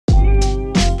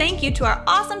thank you to our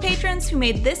awesome patrons who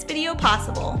made this video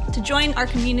possible. To join our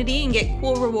community and get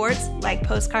cool rewards like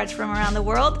postcards from around the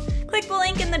world, click the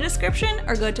link in the description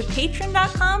or go to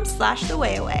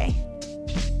patreon.com/thewayaway.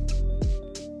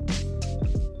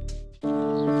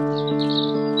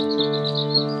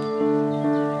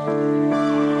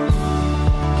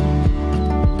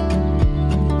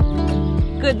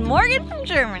 Good morning from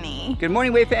Germany. Good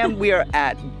morning, Way fam. We are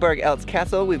at Burg Eltz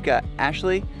Castle. We've got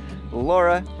Ashley,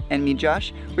 Laura, and me,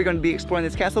 Josh. We're going to be exploring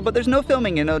this castle, but there's no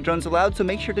filming and no drones allowed, so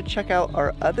make sure to check out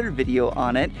our other video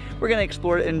on it. We're going to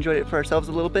explore it and enjoy it for ourselves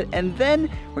a little bit, and then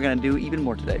we're going to do even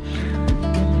more today.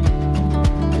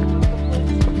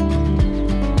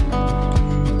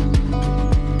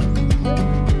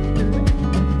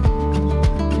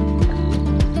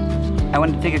 I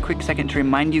wanted to take a quick second to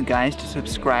remind you guys to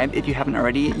subscribe if you haven't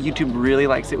already. YouTube really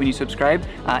likes it when you subscribe,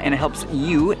 and it helps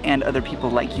you and other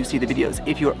people like you see the videos.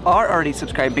 If you are already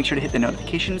subscribed, make sure to hit the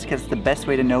notifications because it's the best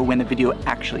way to know when the video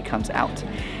actually comes out.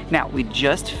 Now, we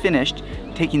just finished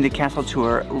taking the castle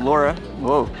tour. Laura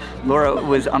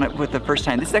was on it with the first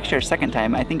time. This is actually our second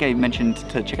time. I think I mentioned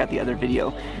to check out the other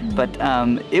video, but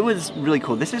it was really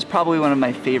cool. This is probably one of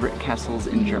my favorite castles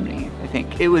in Germany, I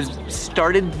think. It was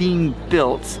started being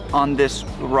built on this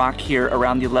rock here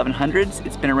around the 1100s.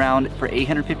 It's been around for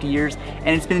 850 years,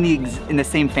 and it's been in the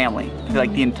same family for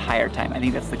like the entire time. I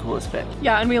think that's the coolest bit.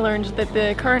 Yeah, and we learned that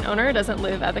the current owner doesn't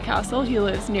live at the castle. He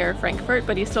lives near Frankfurt,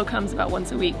 but he still comes about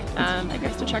once a week, I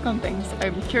guess, to check on things.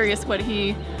 I'm curious what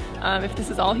he, if this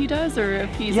is all he does or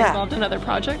if he's involved in other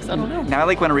projects. I don't know. Now I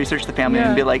like want to research the family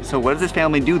and be like, so what does this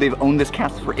family do? They've owned this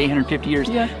castle for 850 years.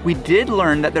 Yeah. We did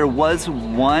learn that there was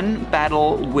one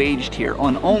battle waged here,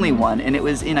 on only one, and it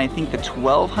was in, I think, the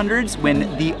 1200s when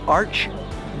the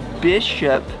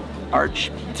Archbishop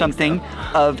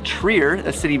of Trier,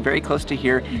 a city very close to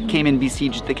here, came and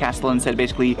besieged the castle and said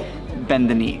basically, bend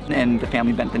the knee, and the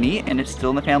family bent the knee, and it's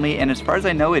still in the family, and as far as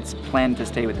I know, it's planned to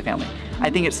stay with the family. I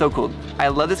think it's so cool. I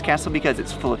love this castle because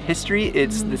it's full of history.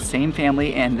 It's the same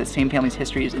family, and the same family's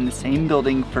history is in the same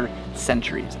building for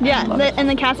centuries. Yeah, and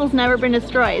the castle's never been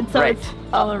destroyed, so it's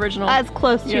all original, as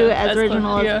close to as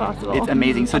original as possible. It's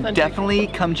amazing. So definitely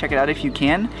come check it out if you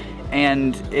can,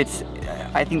 and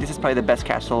I think this is probably the best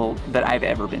castle that I've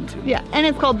ever been to. Yeah, and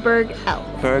it's called Burg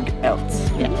Eltz. Burg Eltz.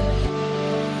 Yeah.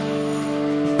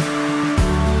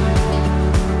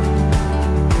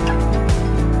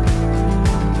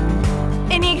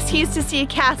 Any excuse to see a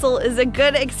castle is a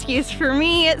good excuse for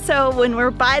me, so when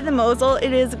we're by the Mosel,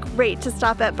 it is great to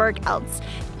stop at Burg Eltz.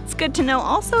 It's good to know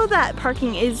also that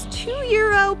parking is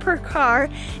 €2 per car,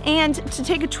 and to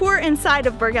take a tour inside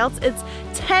of Burg Eltz, it's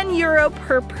 €10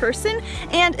 per person,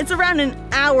 and it's around an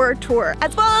hour tour.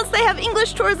 As well as they have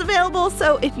English tours available,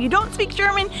 so if you don't speak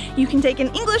German, you can take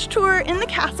an English tour in the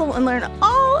castle and learn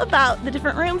all about the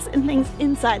different rooms and things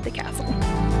inside the castle.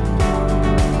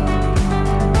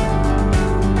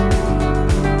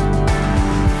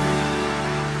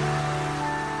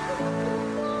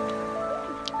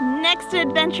 Next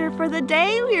adventure for the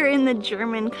day, we are in the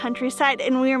German countryside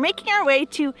and we are making our way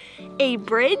to a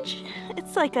bridge.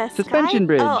 It's like a suspension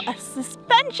bridge. Oh, a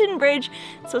suspension bridge.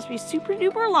 It's supposed to be super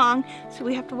duper long, so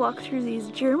we have to walk through these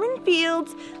German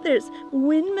fields. There's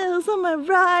windmills on my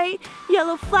right,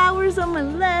 yellow flowers on my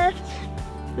left.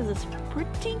 This is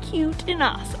pretty cute and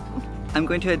awesome. I'm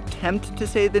going to attempt to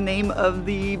say the name of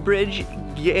the bridge,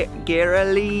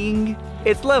 Gerling.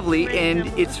 It's lovely and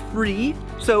it's free,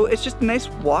 so it's just a nice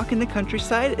walk in the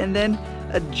countryside and then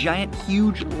a giant,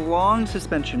 huge, long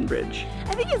suspension bridge.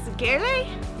 I think it's Gerle?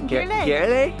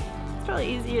 Gerle? It's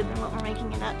probably easier than what we're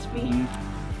making it out to be.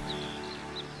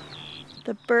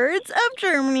 The birds of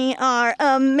Germany are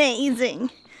amazing.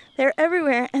 They're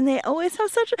everywhere and they always have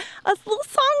such a little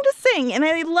song to sing, and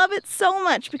I love it so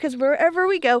much because wherever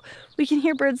we go, we can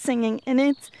hear birds singing, and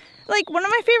it's like one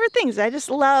of my favorite things. I just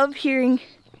love hearing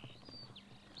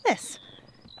this.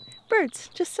 Birds,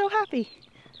 just so happy.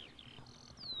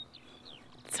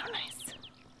 So nice.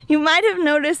 You might have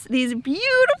noticed these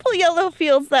beautiful yellow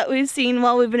fields that we've seen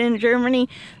while we've been in Germany.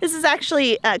 This is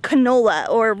actually canola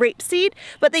or rapeseed,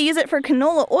 but they use it for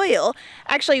canola oil.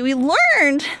 Actually, we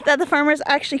learned that the farmers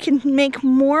actually can make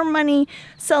more money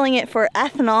selling it for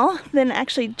ethanol than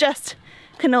actually just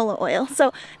canola oil.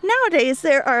 So nowadays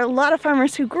there are a lot of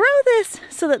farmers who grow this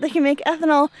so that they can make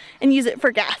ethanol and use it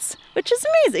for gas, which is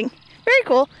amazing. Very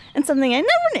cool, and something I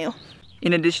never knew.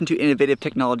 In addition to innovative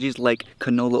technologies like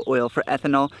canola oil for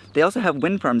ethanol, they also have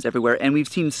wind farms everywhere, and we've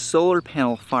seen solar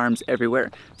panel farms everywhere.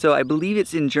 So I believe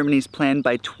it's in Germany's plan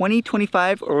by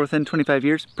 2025 or within 25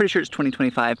 years, pretty sure it's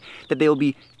 2025, that they will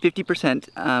be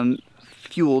 50%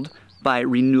 fueled by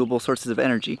renewable sources of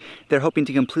energy. They're hoping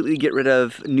to completely get rid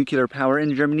of nuclear power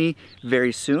in Germany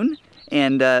very soon,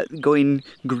 and going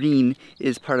green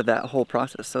is part of that whole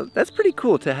process. So that's pretty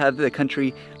cool to have the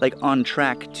country like on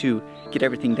track to get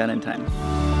everything done in time.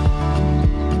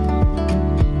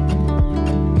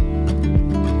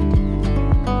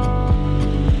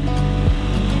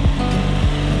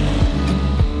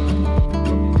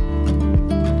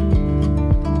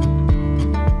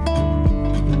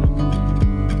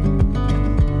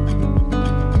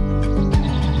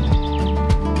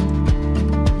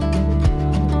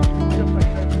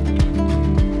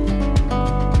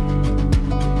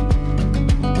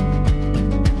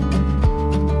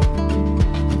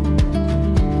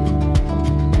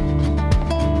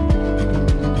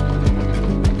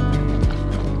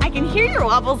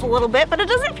 Wobbles a little bit, but it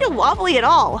doesn't feel wobbly at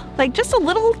all. Like just a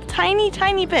little tiny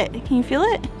bit. Can you feel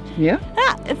it? Yeah.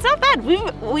 Yeah, it's not bad.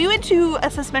 We went to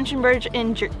a suspension bridge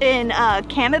in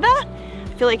Canada.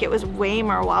 I feel like it was way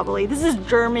more wobbly. This is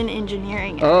German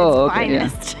engineering at its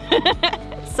finest.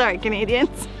 Yeah. Sorry,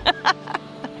 Canadians.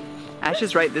 Ash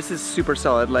is right. This is super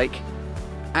solid. Like,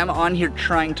 I'm on here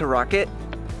trying to rock it,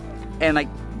 and like,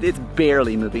 it's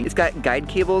barely moving. It's got guide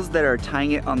cables that are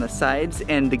tying it on the sides,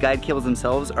 and the guide cables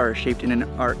themselves are shaped in an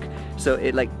arc. So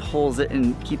it like pulls it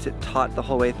and keeps it taut the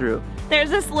whole way through. There's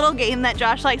this little game that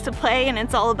Josh likes to play, and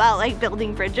it's all about like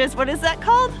building bridges. What is that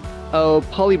called? Oh,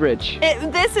 Poly Bridge.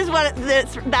 This is what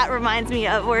that reminds me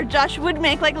of, where Josh would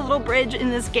make like a little bridge in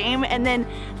this game, and then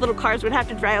little cars would have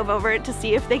to drive over it to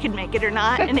see if they could make it or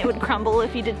not, and it would crumble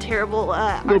if he did terrible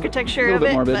architecture of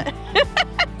it. But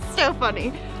so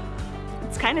funny.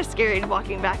 It's kind of scary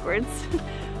walking backwards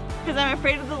because I'm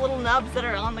afraid of the little nubs that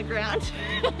are on the ground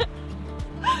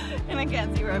and I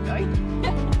can't see where I'm going.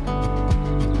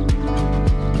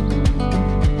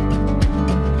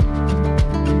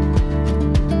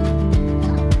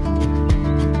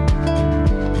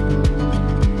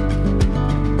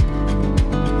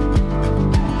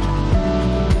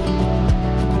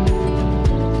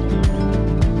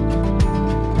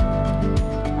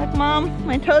 Look, Mom,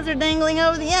 my toes are dangling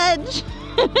over the edge.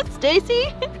 Stacy,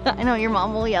 I know your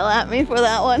mom will yell at me for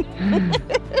that one.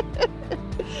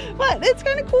 But it's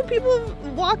kind of cool. People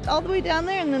have walked all the way down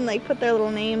there and then like put their little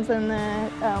names in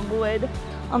the wood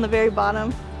on the very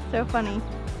bottom. So funny.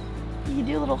 You can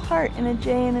do a little heart and a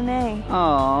J and an A.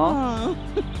 Aww.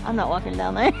 I'm not walking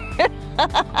down there.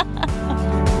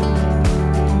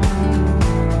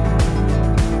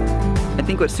 I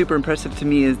think what's super impressive to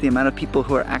me is the amount of people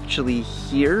who are actually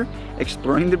here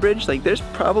exploring the bridge. Like, there's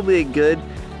probably a good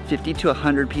 50 to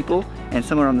 100 people, and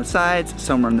some are on the sides,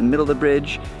 some are in the middle of the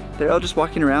bridge. They're all just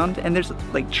walking around, and there's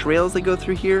like trails that go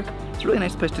through here. It's a really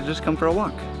nice place to just come for a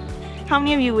walk. How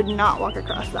many of you would not walk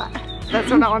across that?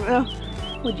 That's what I want to know.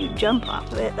 Would you jump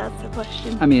off of it? That's the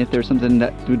question. I mean, if there's something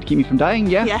that would keep me from dying,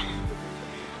 yeah. Yeah.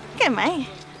 Okay, May.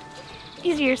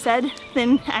 Easier said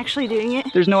than actually doing it.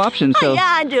 There's no option, so. Oh,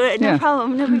 yeah, I'd do it. No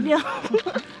problem. No big deal.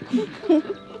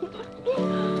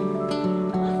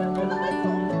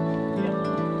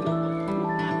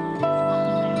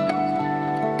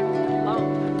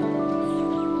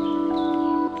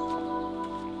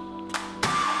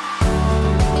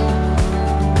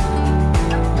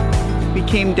 We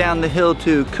came down the hill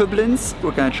to Koblenz.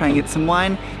 We're gonna try and get some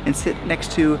wine and sit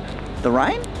next to the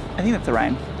Rhine? I think that's the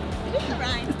Rhine. It is the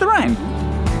Rhine. It's the Rhine.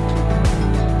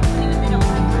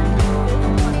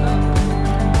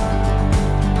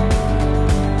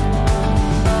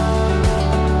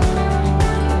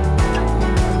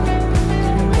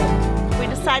 We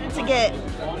decided to get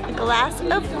a glass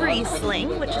of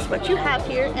Riesling, which is what you have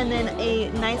here, and then a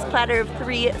nice platter of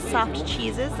 3 soft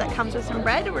cheeses that comes with some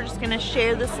bread. We're just gonna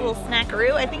share this little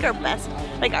snackaroo. I think our best,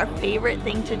 like our favorite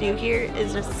thing to do here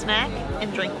is just snack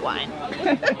and drink wine.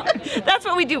 That's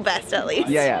what we do best, at least.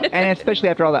 Yeah, and especially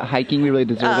after all that hiking, we really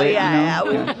deserve it. Yeah,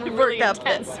 you know? yeah, we worked up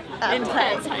this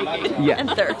intense hiking and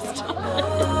thirst.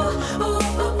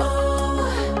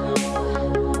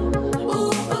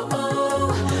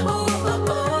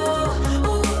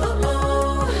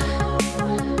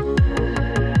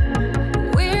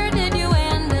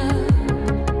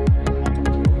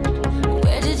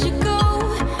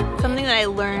 I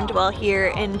learned while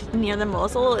here and near the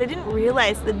Mosel, I didn't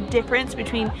realize the difference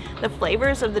between the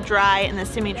flavors of the dry and the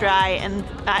semi-dry, and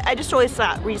I just always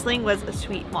thought Riesling was a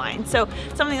sweet wine. So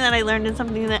something that I learned and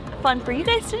something that fun for you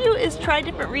guys to do is try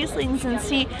different Rieslings and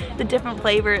see the different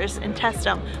flavors and test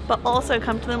them, but also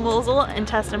come to the Mosel and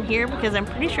test them here, because I'm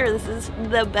pretty sure this is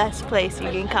the best place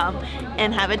you can come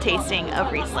and have a tasting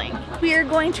of Riesling. We are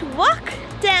going to walk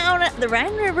down the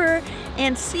Rhine River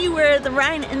and see where the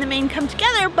Rhine and the Main come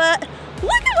together, but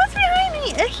Look at what's behind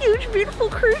me! A huge, beautiful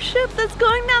cruise ship that's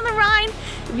going down the Rhine.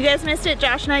 If you guys missed it,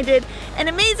 Josh and I did an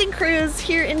amazing cruise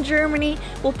here in Germany.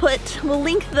 We'll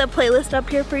link the playlist up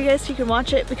here for you guys so you can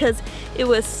watch it because it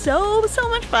was so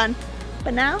much fun.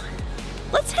 But now,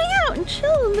 let's hang out and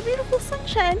chill in the beautiful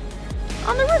sunshine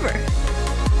on the river.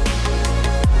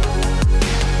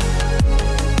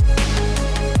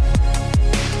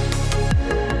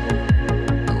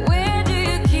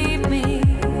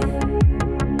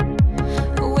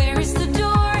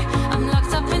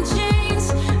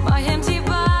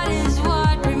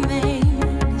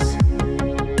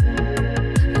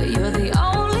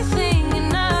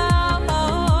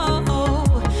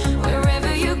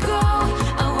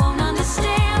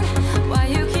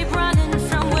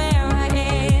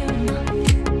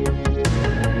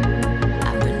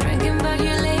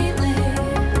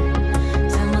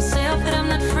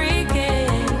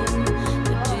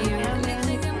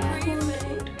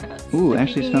 Ooh,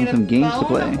 Ashley's found some games to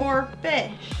play. Or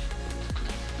fish.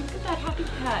 Look at that happy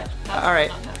cat. All right,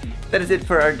 that is it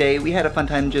for our day. We had a fun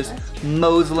time just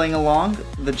moseling along.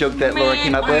 The joke that Laura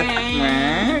came up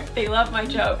with. They love my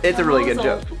joke. It's a really good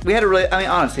joke. We had a really, I mean,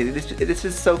 honestly, this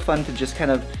is so fun to just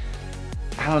kind of,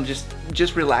 I don't know,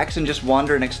 just relax and just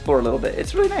wander and explore a little bit.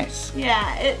 It's really nice.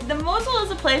 Yeah, the Mosel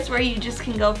is a place where you just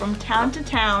can go from town to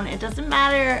town. It doesn't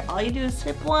matter. All you do is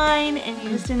sip wine and you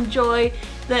just enjoy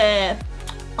the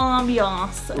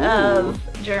ambiance of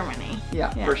Germany.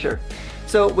 Yeah, for sure.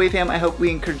 So, WayFam, I hope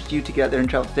we encouraged you to get out there and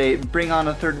travel today. Bring on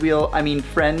a third wheel,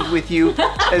 friend with you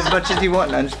as much as you want.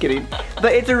 No, I'm just kidding.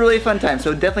 But it's a really fun time,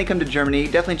 so definitely come to Germany.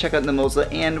 Definitely check out the Mosel,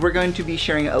 and we're going to be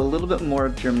sharing a little bit more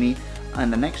of Germany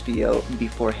on the next video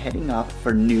before heading off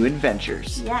for new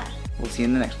adventures. Yeah. We'll see you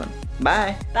in the next one.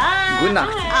 Bye. Bye. Good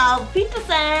night. Auf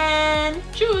Wiedersehen.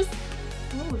 Tschüss.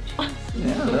 Oh, tschüss.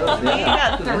 Yeah, You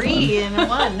got 3 in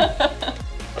 1.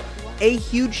 A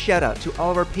huge shout out to all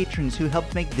of our patrons who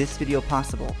helped make this video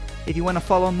possible. If you want to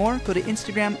follow more, go to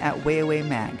Instagram at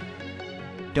WayAwayMag.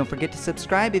 Don't forget to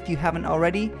subscribe if you haven't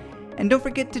already, and don't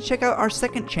forget to check out our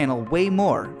second channel, Way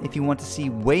More, if you want to see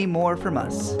way more from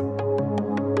us.